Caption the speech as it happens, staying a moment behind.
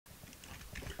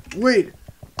Wait,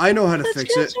 I know how to Let's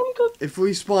fix get it. some cookies. If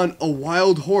we spawn a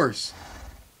wild horse.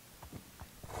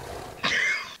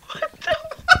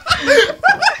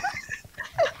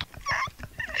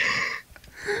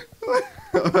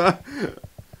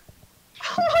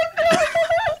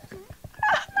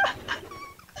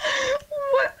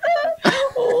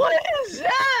 What is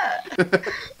that?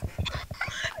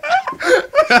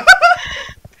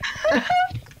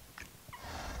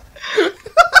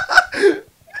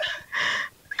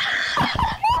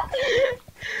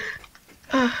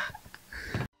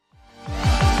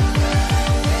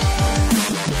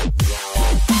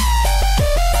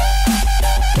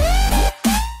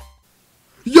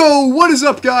 Yo, what is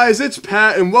up guys? It's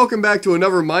Pat and welcome back to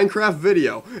another Minecraft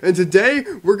video. And today,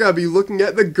 we're gonna be looking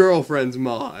at the Girlfriends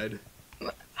mod.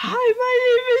 Hi, my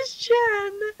name is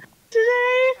Jen.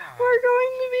 Today, we're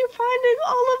going to be finding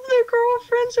all of the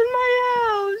girlfriends in my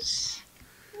house.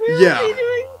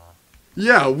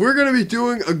 We're gonna be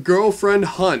doing a girlfriend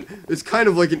hunt. It's kind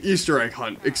of like an Easter egg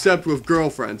hunt, except with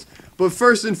girlfriends. But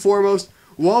first and foremost,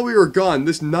 while we were gone,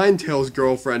 this Ninetales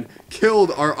girlfriend killed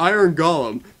our iron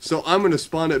golem, so I'm gonna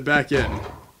spawn it back in.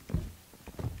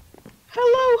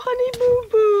 Hello, honey boo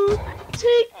boo.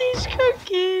 Take these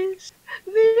cookies.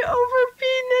 The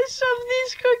overfeedness of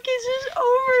these cookies is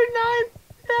over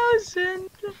 9,000.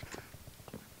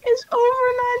 It's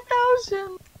over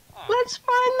 9,000. Let's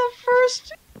find the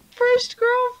first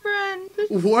girlfriend.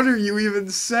 What are you even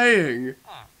saying?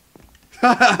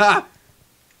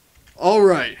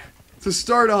 Alright, to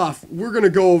start off, we're gonna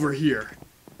go over here.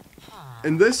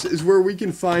 And this is where we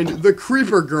can find the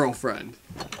creeper girlfriend.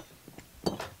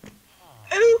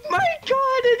 Oh my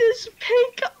god, it is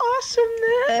pink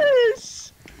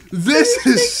awesomeness! This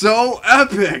is so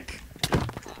epic!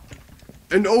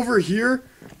 And over here,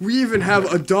 we even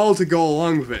have a doll to go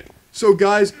along with it. So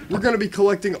guys, we're gonna be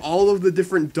collecting all of the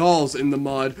different dolls in the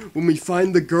mod when we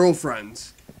find the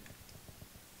girlfriends.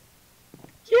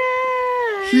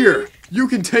 Yay! Here, you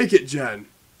can take it, Jen.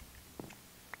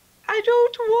 I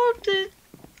don't want it.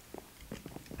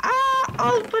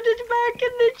 I'll put it back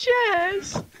in the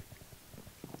chest.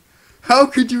 How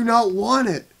could you not want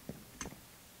it?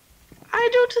 I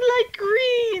don't like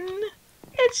green.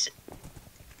 It's...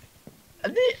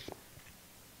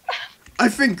 I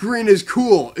think green is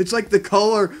cool. It's like the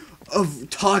color of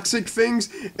toxic things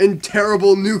and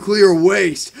terrible nuclear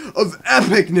waste, of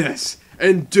epicness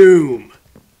and doom.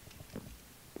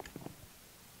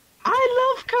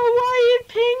 I love kawaii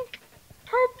pink,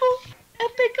 purple,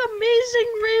 epic, amazing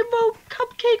rainbow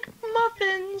cupcake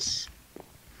muffins.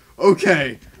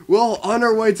 Okay, well, on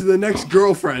our way to the next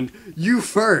girlfriend, you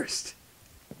first.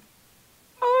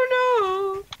 Oh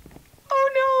no! Oh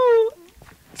no!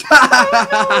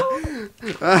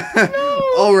 No!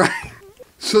 Alright,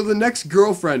 so the next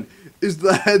girlfriend is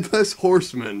the Headless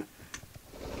Horseman.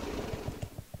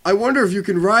 I wonder if you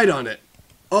can ride on it.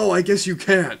 Oh, I guess you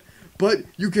can't. But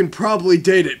you can probably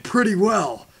date it pretty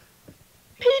well.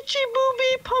 Peachy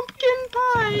booby pumpkin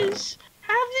pies.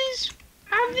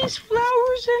 Have these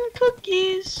flowers and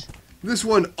cookies. This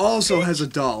one also has a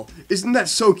doll. Isn't that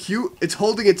so cute? It's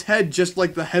holding its head just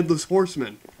like the Headless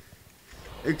Horseman.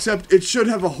 Except it should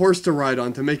have a horse to ride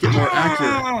on to make it more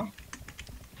accurate.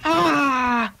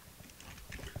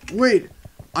 Wait,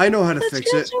 I know how to Let's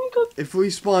fix get it. some cookies. If we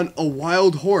spawn a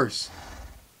wild horse.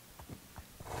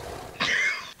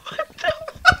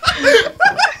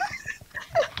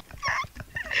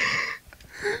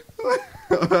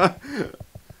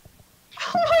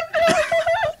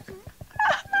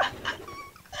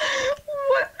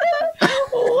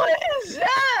 What is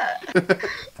that?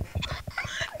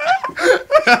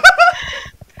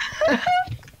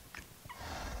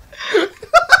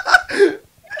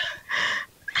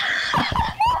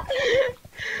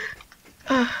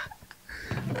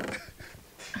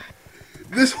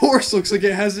 This horse looks like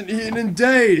it hasn't eaten in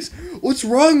days. What's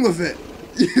wrong with it?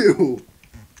 Ew.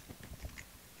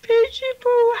 Peachy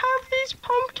Poo, have these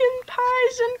pumpkin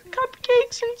pies and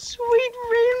cupcakes and sweet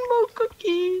rainbow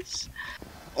cookies.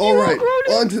 Alright,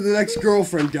 on to the next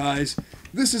girlfriend, guys.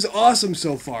 This is awesome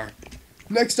so far.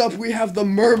 Next up, we have the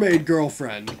mermaid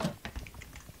girlfriend.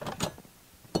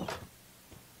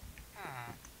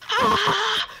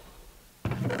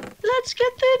 Let's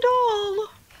get the doll.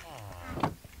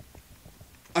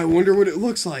 I wonder what it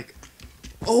looks like.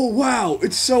 Oh wow,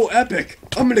 it's so epic.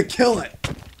 I'm gonna kill it.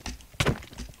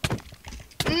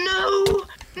 No.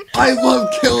 I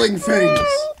love killing things.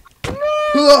 No.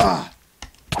 Ah!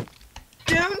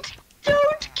 Don't kill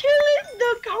it.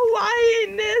 The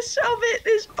kawaiiness of it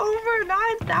is over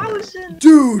 9,000.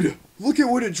 Dude, look at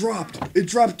what it dropped. It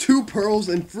dropped 2 pearls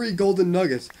and 3 golden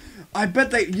nuggets. I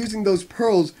bet that using those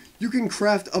pearls, you can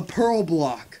craft a pearl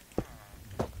block.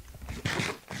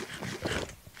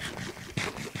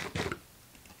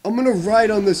 I'm gonna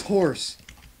ride on this horse.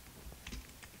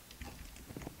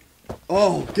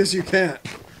 Oh, guess you can't.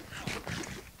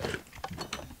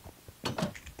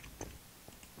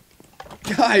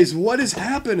 Guys, what is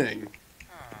happening?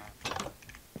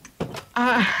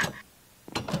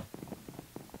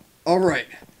 Alright,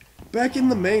 back in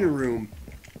the main room,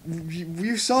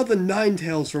 you saw the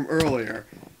Ninetales from earlier,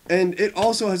 and it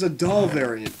also has a doll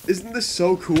variant. Isn't this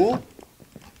so cool?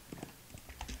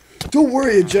 Don't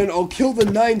worry, Jen, I'll kill the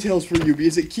Ninetales for you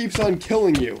because it keeps on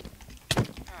killing you.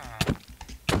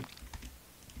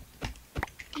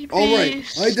 Alright,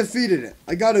 I defeated it.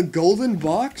 I got a golden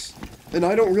box, and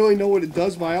I don't really know what it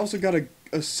does, but I also got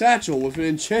a satchel with an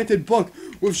enchanted book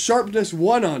with sharpness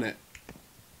 1 on it.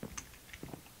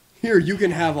 Here, you can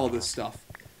have all this stuff.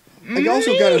 I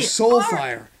also got a soul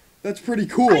fire. That's pretty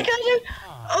cool. I got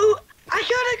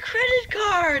a credit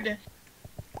card.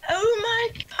 Oh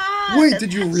my god. Wait,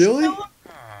 did you really?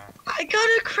 I got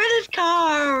a credit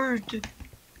card.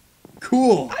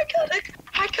 Cool. I got a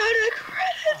credit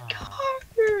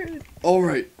card.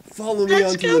 Alright, follow me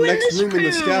Let's onto go the in next this room in the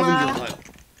room, scavenger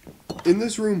hunt. In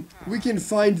this room, we can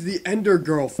find the Ender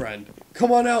Girlfriend.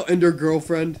 Come on out, Ender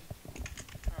Girlfriend.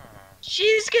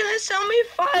 She's gonna sell me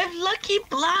 5 lucky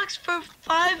blocks for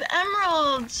 5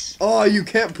 emeralds. Oh, you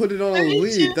can't put it on a Let me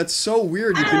lead. do- That's so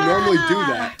weird. You can normally do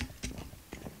that.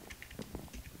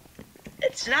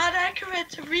 It's not accurate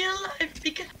to real life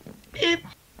because it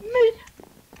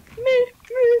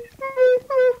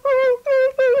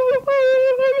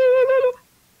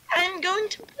I'm going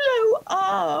to blow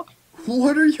up.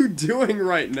 What are you doing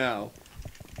right now?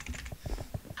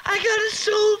 I got a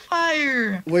soul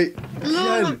fire. Wait,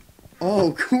 Look. Jen.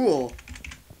 Oh, cool.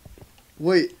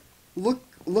 Wait,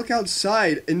 look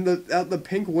outside out the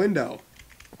pink window.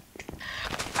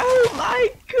 Oh my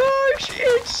gosh,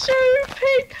 it's so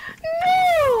pink.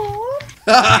 No.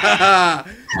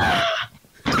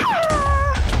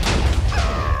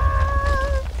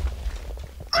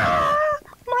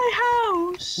 My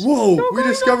house. Whoa, No, we no,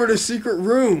 discovered a secret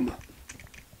room.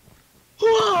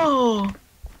 Whoa.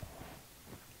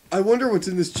 I wonder what's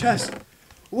in this chest.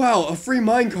 Wow, a free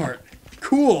minecart.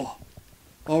 Cool.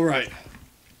 All right,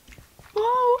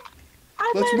 Whoa.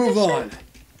 let's move on.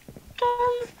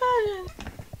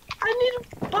 I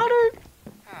need butter.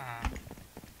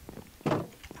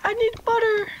 I need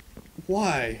butter.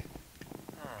 Why?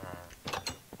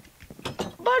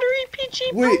 Buttery peachy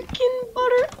Wait. pumpkin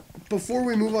butter. Before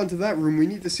we move on to that room, we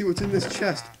need to see what's in this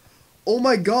chest. Oh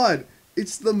my god,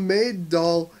 it's the maid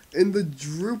doll and the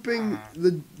drooping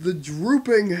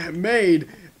maid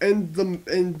and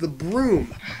the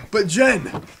broom. But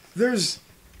Jen, there's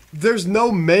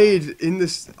no maid in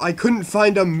this. I couldn't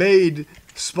find a maid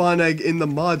spawn egg in the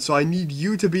mod, so I need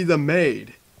you to be the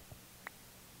maid.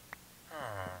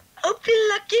 Okay,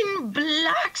 lucky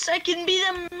blocks, I can be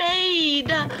the maid.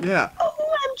 Yeah.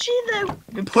 OMG,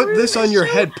 the Put broom this on is your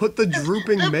so- head. Put the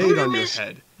drooping the maid broom on your is-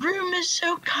 head. Broom is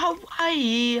so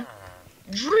kawaii.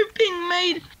 Drooping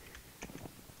maid.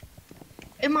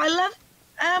 And my love,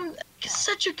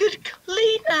 such a good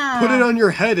cleaner. Put it on your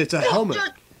head. It's a helmet.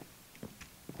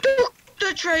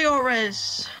 Dr.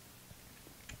 Treores.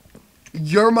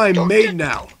 You're my maid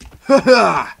now.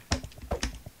 Ha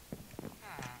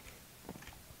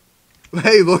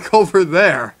Hey, look over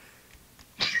there.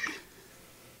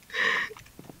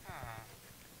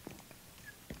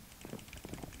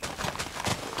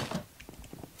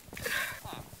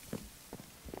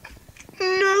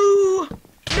 No.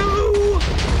 No.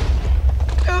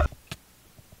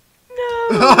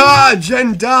 No. Haha,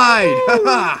 Jen died.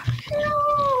 Haha.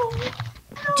 No.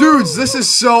 Dudes, this is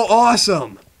so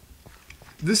awesome.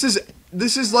 This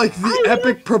is like the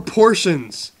epic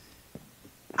proportions.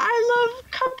 I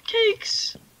love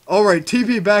cupcakes. All right,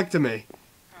 TP back to me.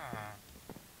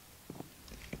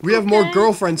 We have more Okay.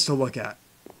 girlfriends to look at.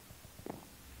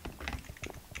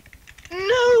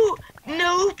 No,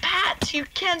 no, Pat, you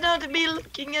cannot be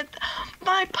looking at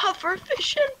my puffer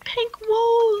fish and pink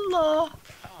wool.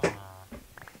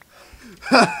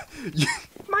 you,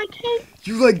 My tank.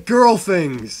 you like girl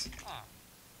things.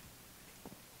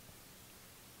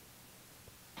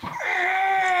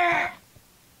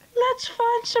 Let's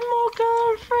find some more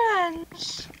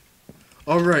girlfriends.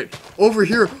 All right, over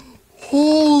here.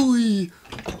 Holy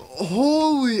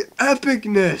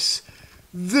epicness.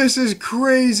 This is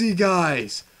crazy,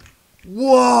 guys.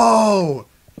 Whoa.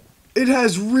 It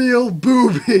has real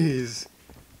boobies.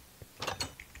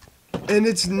 And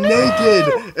it's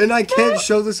naked. And I can't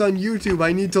show this on YouTube.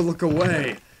 I need to look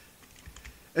away.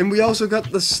 And we also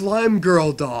got the Slime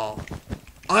Girl doll.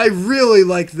 I really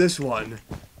like this one.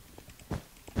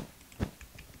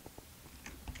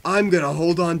 I'm gonna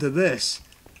hold on to this.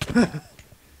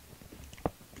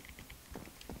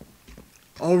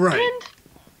 Alright.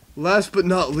 Last but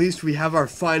not least, we have our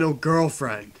final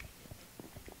girlfriend.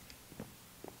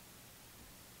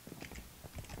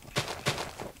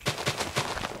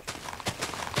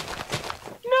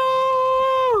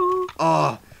 No!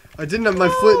 Ah, I didn't have my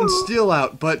flint and steel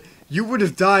out, but you would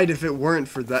have died if it weren't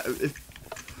for that.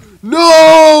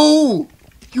 No!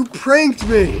 You pranked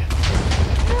me!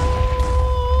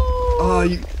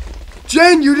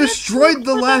 Jen, you destroyed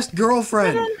the last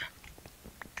girlfriend!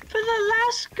 For the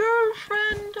last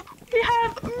girlfriend, we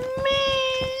have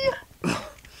me!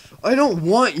 I don't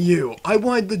want you. I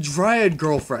want the Dryad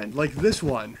girlfriend, like this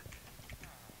one.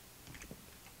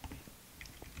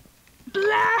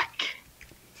 Black!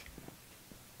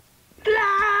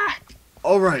 Black!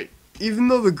 Alright, even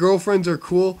though the girlfriends are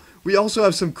cool, we also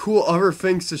have some cool other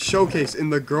things to showcase in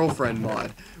the girlfriend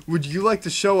mod. Would you like to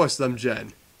show us them,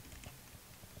 Jen?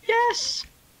 Yes!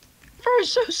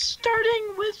 First, so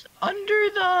starting with under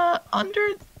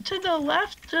to the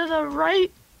left, to the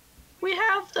right, we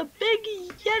have the Big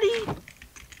Yeti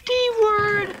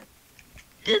D-word.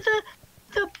 The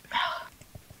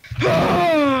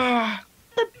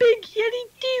Big Yeti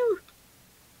D.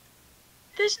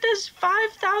 This does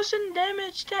 5,000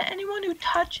 damage to anyone who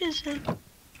touches it.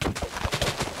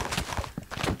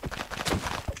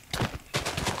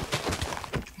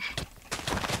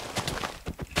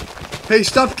 Hey,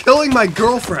 stop killing my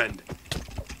girlfriend!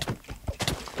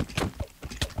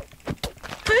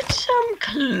 Put some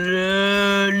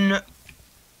clone.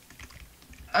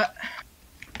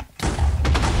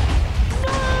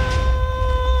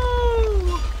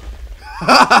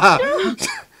 No!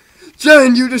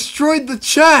 Jen, you destroyed the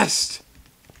chest!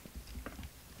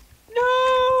 No!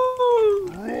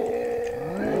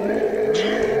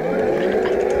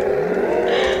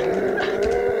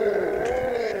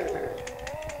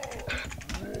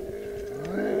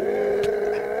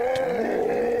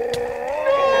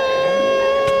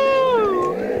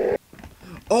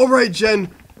 Alright, Jen,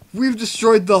 we've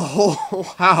destroyed the whole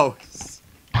house.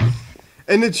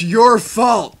 And it's your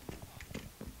fault.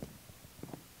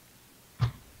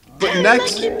 But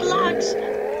next... Lucky blocks.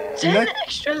 10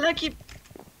 extra lucky...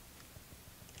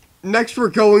 Next we're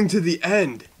going to the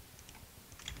end.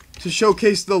 To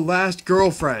showcase the last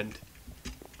girlfriend.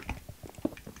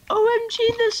 OMG,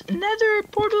 this nether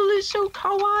portal is so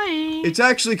kawaii. It's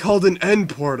actually called an end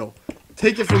portal.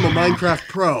 Take it from a Minecraft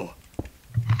pro.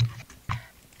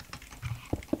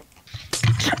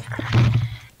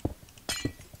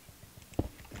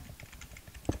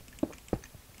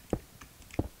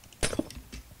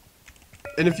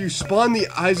 And if you spawn the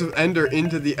Eyes of Ender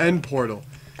into the end portal,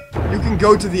 you can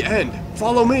go to the end.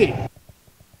 Follow me.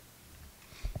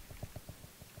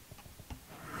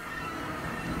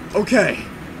 Okay.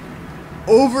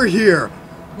 Over here,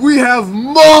 we have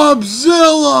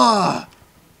Mobzilla!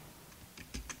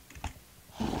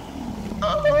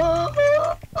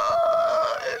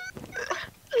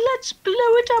 Let's blow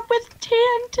it up with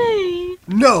TNT.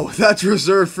 No, that's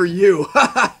reserved for you.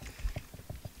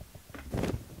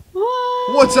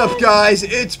 What? What's up, guys?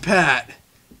 It's Pat.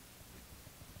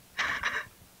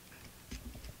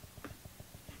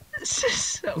 This is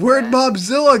so Where'd bad.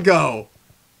 Mobzilla go?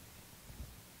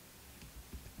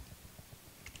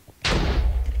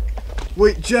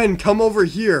 Wait, Jen, come over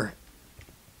here.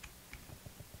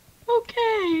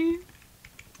 Okay.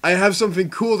 I have something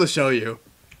cool to show you.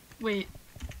 Wait.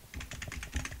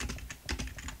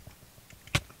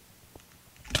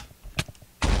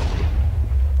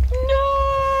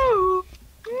 No!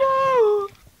 No!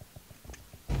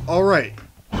 Alright,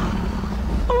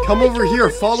 Oh come my over God, here,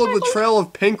 it follow looks the like trail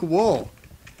of pink wool.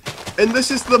 And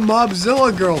this is the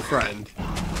Mobzilla girlfriend.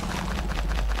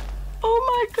 Oh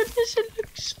my goodness, it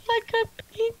looks like a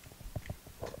pink.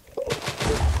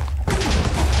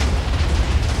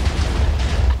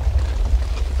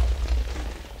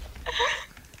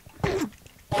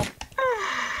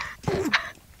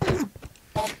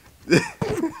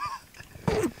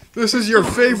 This is your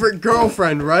favorite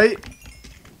girlfriend, right?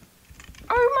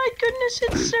 Oh my goodness,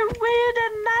 it's so weird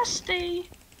and nasty.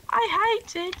 I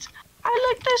hate it. I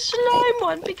like the slime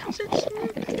one because it has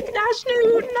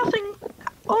nothing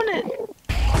on it.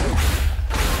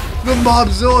 The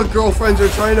Mobzilla girlfriends are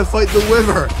trying to fight the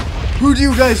Wyver. Who do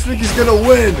you guys think is gonna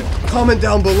win? Comment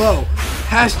down below.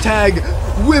 Hashtag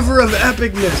Wyver of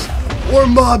Epicness or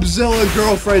Mobzilla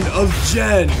girlfriend of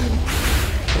Jen.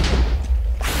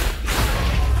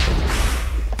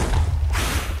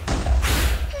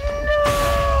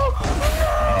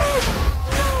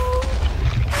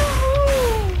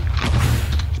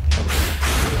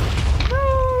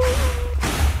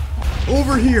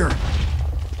 over here.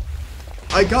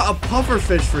 I got a puffer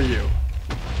fish for you.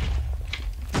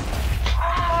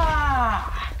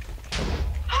 Ah!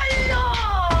 Hiya!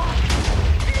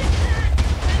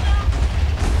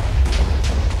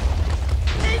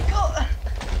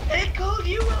 It called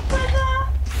you a winner.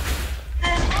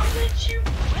 Then I'll let you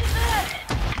wither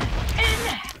in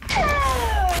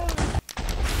hell.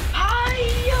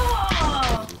 Hiya!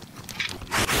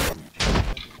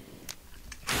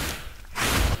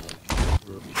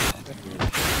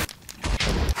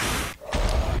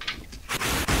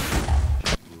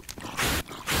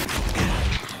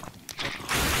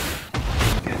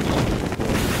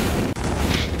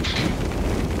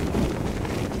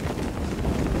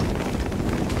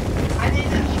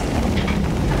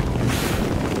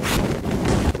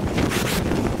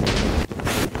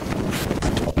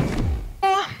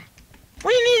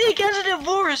 Get a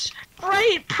divorce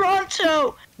right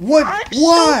pronto. What?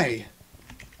 Why?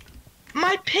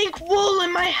 My pink wool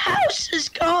in my house is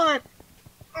gone.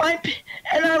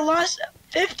 And I lost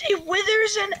 50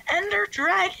 withers and ender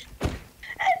dragons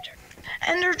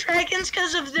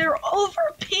because of their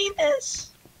over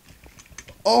penis.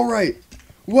 All right.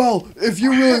 Well, if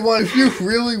you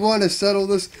really want to settle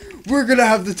this, we're gonna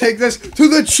have to take this to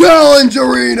the challenge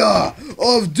arena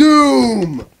of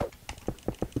doom.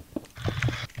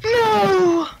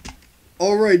 No!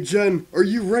 Alright, Jen, are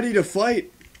you ready to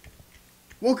fight?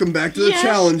 Welcome back to the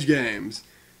challenge games.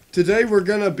 Today we're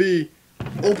gonna be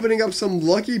opening up some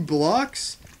lucky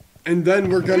blocks, and then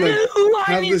we're gonna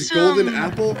have this golden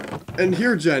apple. And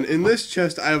here, Jen, in this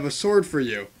chest I have a sword for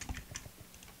you.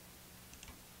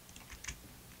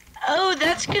 Oh,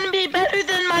 that's gonna be better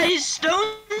than my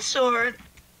stone sword.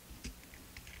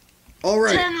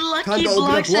 Alright, 10 lucky time to open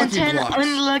blocks up and lucky 10 blocks.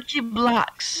 unlucky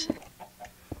blocks.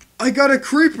 I got a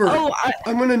creeper! Oh,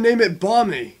 I'm gonna name it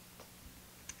Bommy.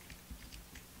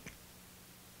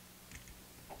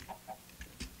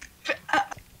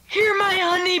 Here, my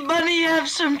honey bunny, have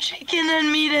some chicken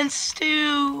and meat and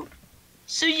stew.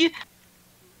 So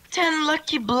 10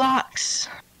 lucky blocks.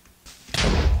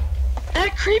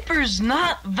 That creeper's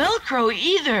not Velcro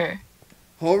either.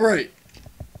 Alright,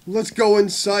 let's go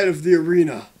inside of the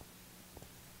arena.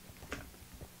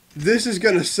 This is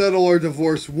gonna settle our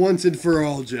divorce once and for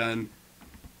all, Jen.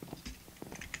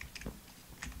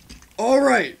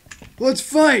 Alright, let's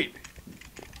fight!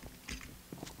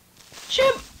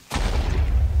 Chip!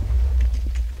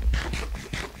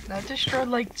 That destroyed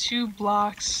like 2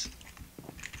 blocks.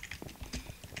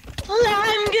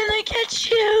 I'm gonna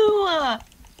get you!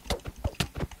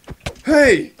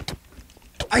 Hey!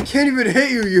 I can't even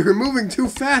hit you, you're moving too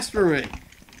fast for me!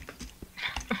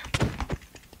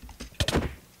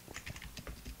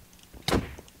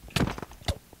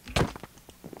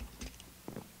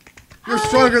 You're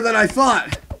stronger than I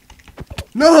thought!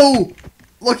 No!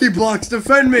 Lucky blocks,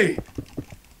 defend me!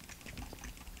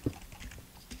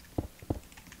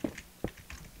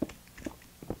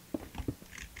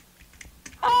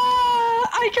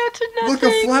 I got to nothing! Look,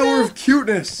 a flower of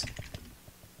cuteness!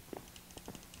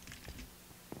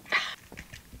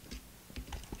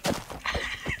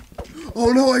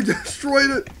 Oh no, I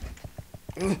destroyed it!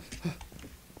 No!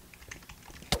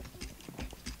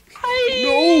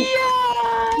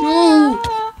 No!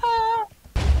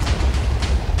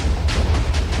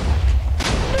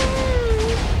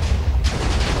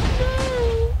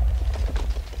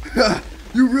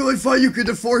 You really thought you could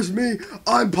divorce me?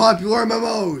 I'm Popular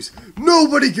MMOs.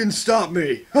 Nobody can stop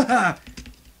me.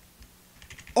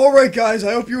 Alright guys,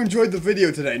 I hope you enjoyed the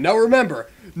video today. Now remember,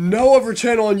 no other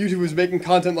channel on YouTube is making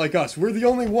content like us. We're the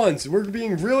only ones. We're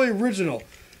being really original.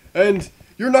 And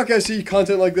you're not going to see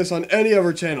content like this on any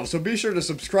other channel. So be sure to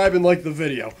subscribe and like the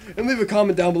video. And leave a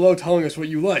comment down below telling us what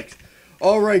you liked.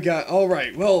 Alright guys,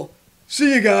 alright. Well,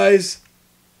 see you guys.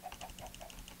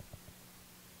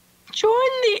 Join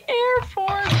the Air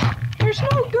Force. There's no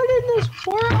good in this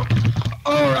world.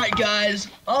 All right, guys.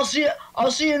 I'll see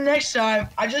you next time.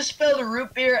 I just spilled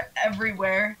root beer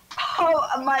everywhere. Oh,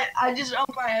 I just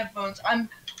opened my headphones.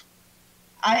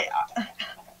 I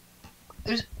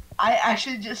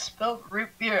actually just spilled root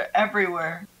beer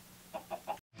everywhere.